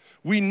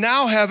 We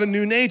now have a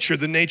new nature,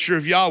 the nature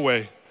of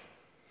Yahweh.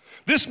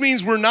 This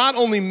means we're not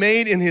only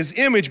made in his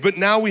image, but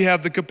now we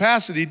have the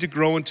capacity to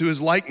grow into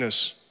his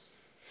likeness.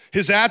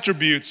 His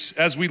attributes,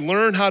 as we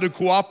learn how to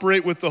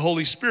cooperate with the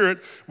Holy Spirit,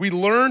 we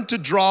learn to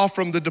draw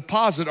from the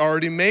deposit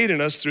already made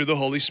in us through the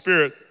Holy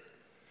Spirit.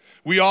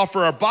 We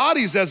offer our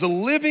bodies as a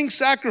living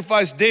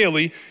sacrifice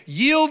daily,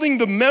 yielding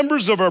the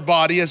members of our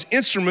body as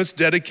instruments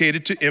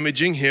dedicated to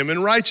imaging him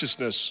in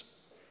righteousness.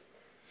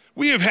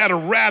 We have had a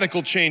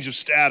radical change of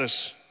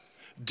status.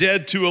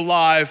 Dead to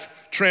alive,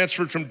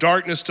 transferred from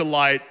darkness to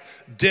light,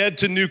 dead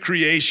to new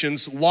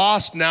creations,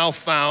 lost now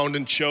found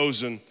and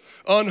chosen,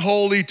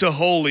 unholy to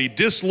holy,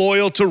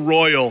 disloyal to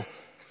royal.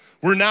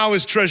 We're now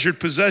his treasured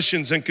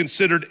possessions and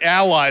considered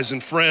allies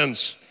and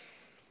friends.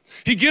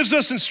 He gives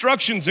us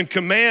instructions and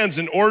commands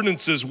and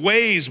ordinances,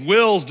 ways,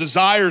 wills,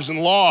 desires,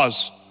 and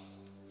laws.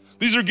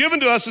 These are given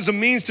to us as a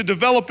means to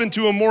develop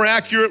into a more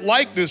accurate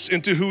likeness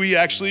into who he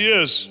actually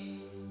is.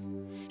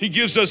 He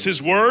gives us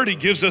his word, he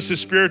gives us his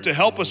spirit to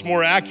help us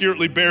more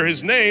accurately bear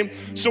his name,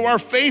 so our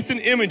faith in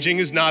imaging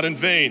is not in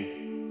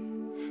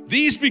vain.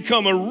 These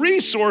become a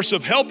resource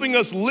of helping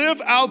us live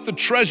out the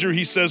treasure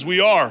he says we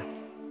are.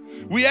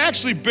 We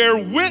actually bear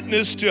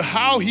witness to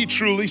how he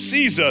truly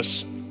sees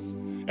us.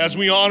 As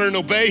we honor and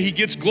obey, he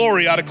gets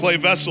glory out of clay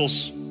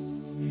vessels.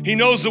 He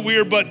knows that we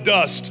are but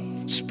dust,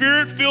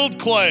 spirit-filled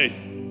clay,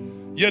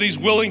 yet he's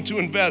willing to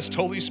invest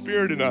Holy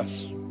Spirit in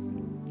us.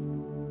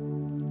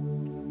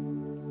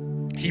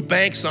 He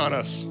banks on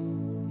us.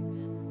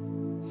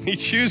 He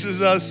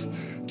chooses us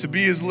to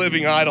be his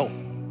living idol.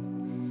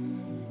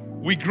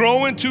 We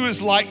grow into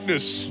his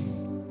likeness.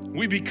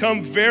 We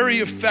become very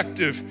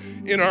effective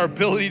in our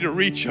ability to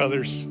reach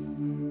others.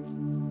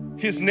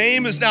 His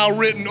name is now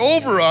written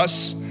over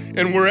us,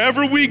 and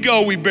wherever we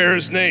go, we bear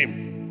his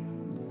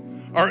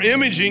name. Our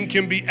imaging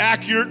can be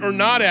accurate or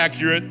not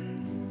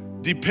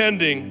accurate,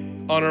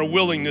 depending on our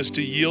willingness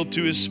to yield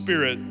to his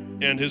spirit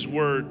and his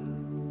word.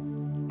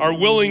 Our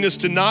willingness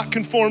to not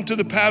conform to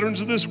the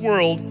patterns of this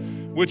world,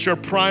 which are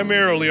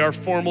primarily our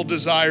former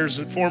desires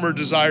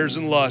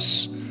and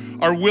lusts.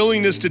 Our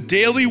willingness to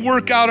daily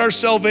work out our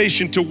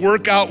salvation, to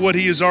work out what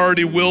he has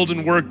already willed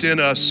and worked in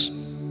us.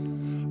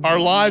 Our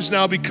lives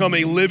now become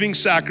a living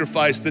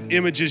sacrifice that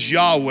images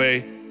Yahweh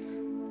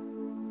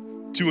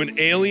to an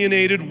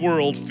alienated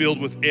world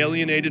filled with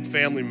alienated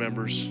family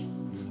members.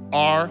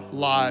 Our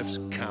lives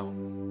count.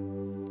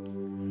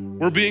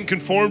 We're being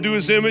conformed to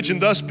his image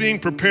and thus being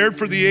prepared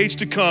for the age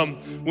to come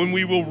when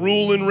we will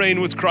rule and reign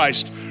with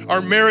Christ.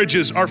 Our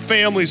marriages, our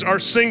families, our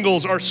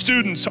singles, our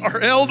students, our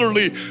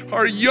elderly,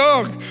 our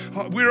young,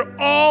 we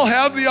all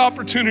have the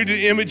opportunity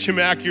to image him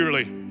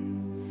accurately.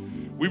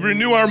 We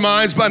renew our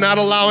minds by not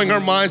allowing our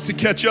minds to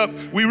catch up.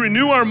 We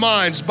renew our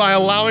minds by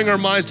allowing our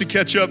minds to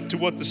catch up to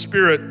what the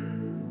Spirit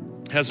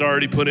has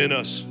already put in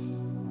us.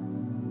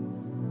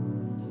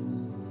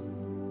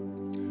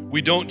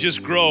 We don't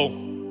just grow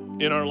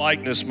in our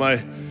likeness.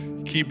 My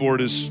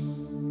keyboard is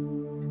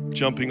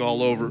jumping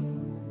all over.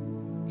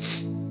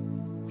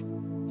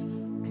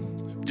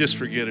 Just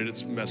forget it,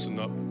 it's messing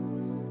up.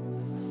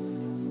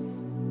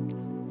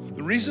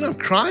 The reason I'm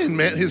crying,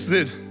 man, is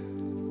that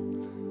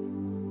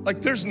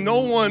there's no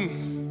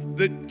one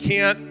that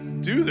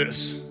can't do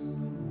this.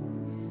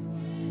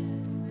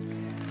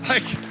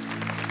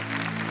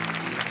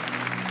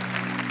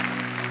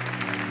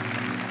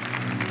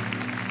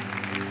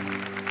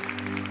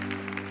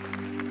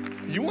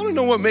 You want to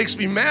know what makes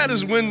me mad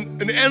is when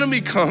an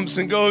enemy comes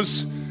and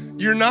goes,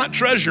 "You're not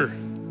treasure,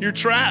 you're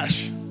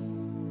trash."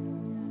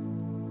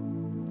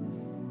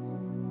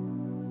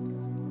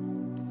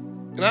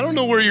 And I don't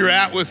know where you're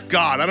at with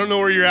God. I don't know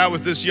where you're at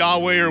with this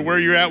Yahweh or where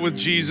you're at with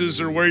Jesus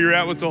or where you're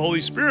at with the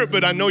Holy Spirit,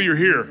 but I know you're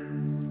here.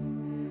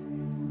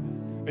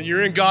 And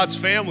you're in God's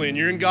family and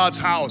you're in God's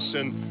house.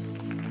 And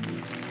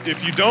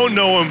if you don't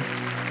know him,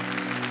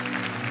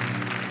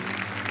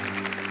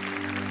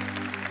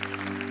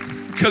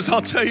 because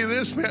I'll tell you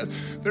this, man,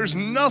 there's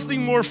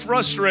nothing more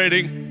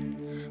frustrating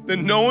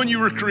than knowing you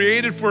were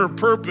created for a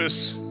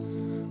purpose,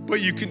 but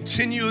you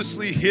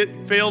continuously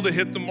fail to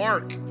hit the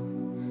mark.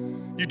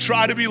 You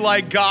try to be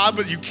like God,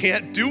 but you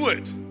can't do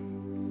it.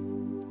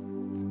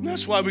 And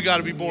that's why we got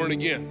to be born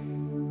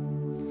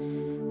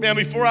again. Man,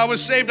 before I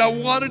was saved, I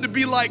wanted to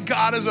be like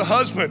God as a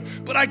husband,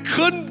 but I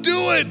couldn't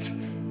do it.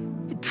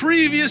 The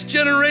previous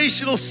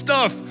generational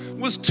stuff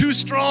was too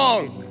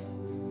strong.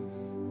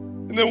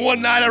 And then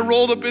one night I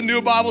rolled up into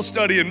a Bible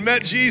study and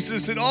met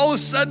Jesus, and all of a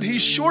sudden he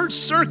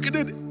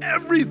short-circuited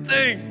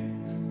everything.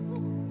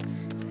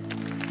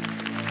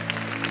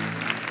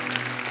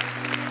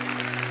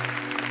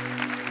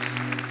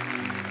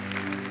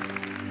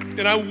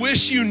 And I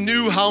wish you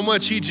knew how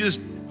much he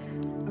just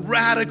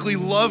radically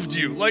loved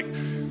you. Like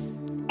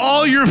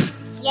all your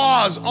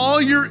flaws, all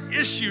your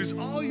issues,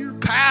 all your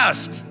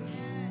past.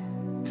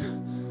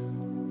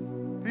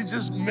 He's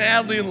just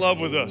madly in love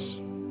with us.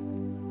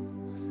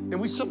 And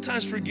we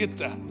sometimes forget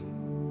that.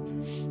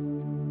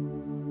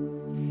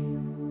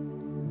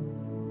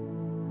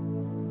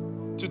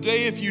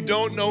 Today, if you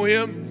don't know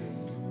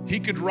him, he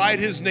could write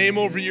his name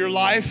over your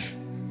life.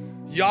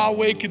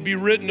 Yahweh could be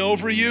written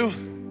over you.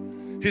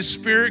 His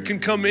Spirit can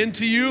come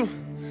into you.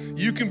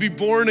 You can be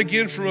born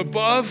again from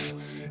above,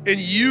 and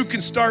you can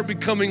start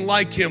becoming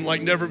like him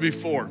like never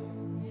before.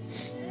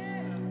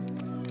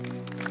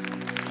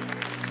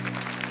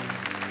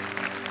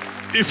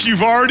 If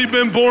you've already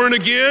been born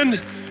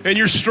again and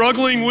you're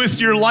struggling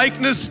with your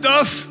likeness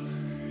stuff,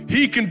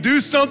 he can do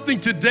something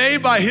today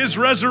by his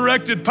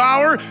resurrected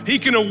power. He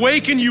can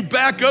awaken you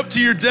back up to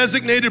your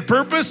designated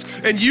purpose,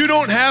 and you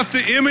don't have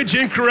to image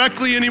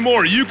incorrectly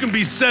anymore. You can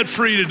be set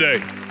free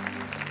today.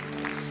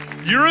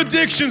 Your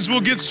addictions will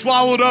get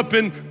swallowed up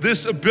in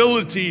this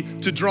ability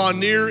to draw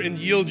near and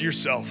yield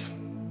yourself.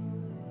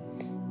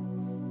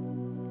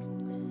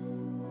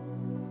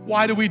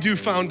 Why do we do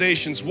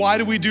foundations? Why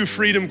do we do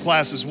freedom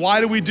classes? Why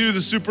do we do the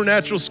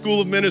Supernatural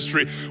School of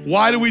Ministry?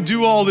 Why do we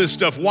do all this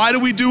stuff? Why do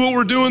we do what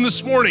we're doing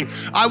this morning?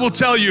 I will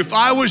tell you, if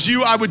I was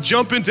you, I would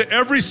jump into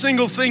every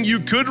single thing you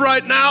could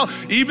right now,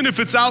 even if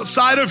it's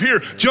outside of here.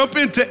 Jump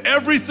into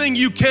everything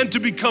you can to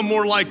become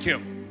more like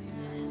him.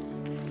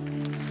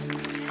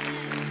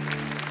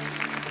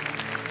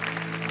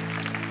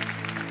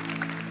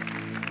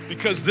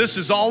 Because this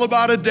is all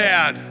about a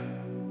dad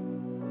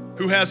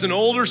who has an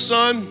older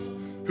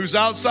son who's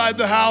outside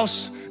the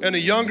house and a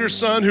younger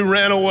son who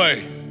ran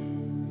away.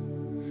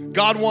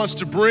 God wants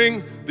to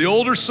bring the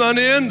older son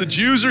in, the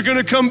Jews are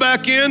gonna come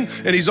back in,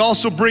 and he's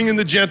also bringing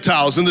the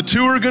Gentiles, and the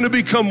two are gonna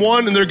become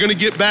one, and they're gonna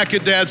get back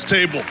at dad's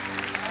table.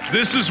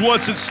 This is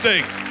what's at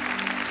stake.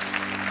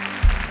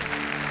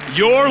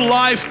 Your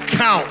life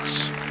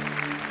counts.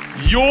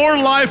 Your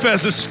life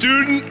as a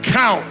student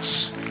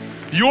counts.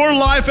 Your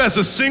life as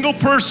a single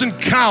person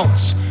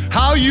counts.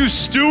 How you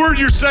steward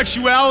your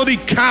sexuality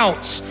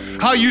counts.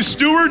 How you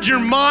steward your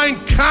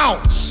mind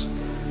counts.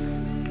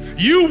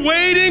 You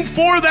waiting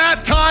for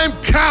that time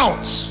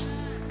counts.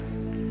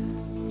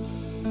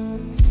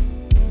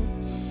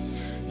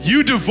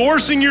 You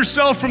divorcing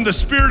yourself from the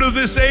spirit of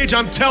this age,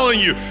 I'm telling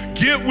you,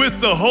 get with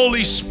the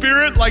Holy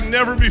Spirit like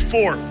never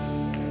before.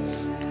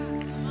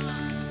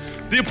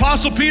 The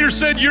Apostle Peter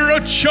said, you're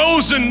a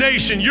chosen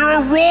nation. You're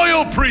a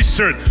royal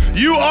priesthood.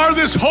 You are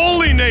this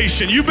holy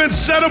nation. You've been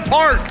set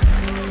apart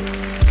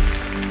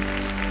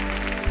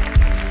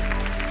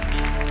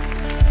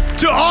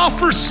to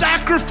offer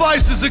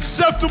sacrifices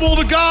acceptable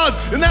to God.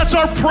 And that's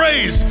our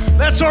praise.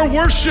 That's our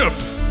worship.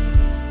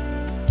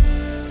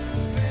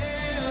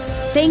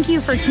 Thank you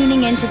for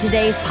tuning in to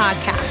today's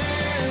podcast.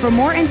 For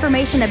more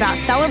information about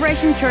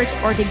Celebration Church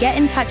or to get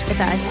in touch with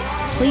us,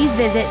 please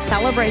visit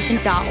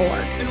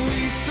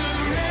celebration.org.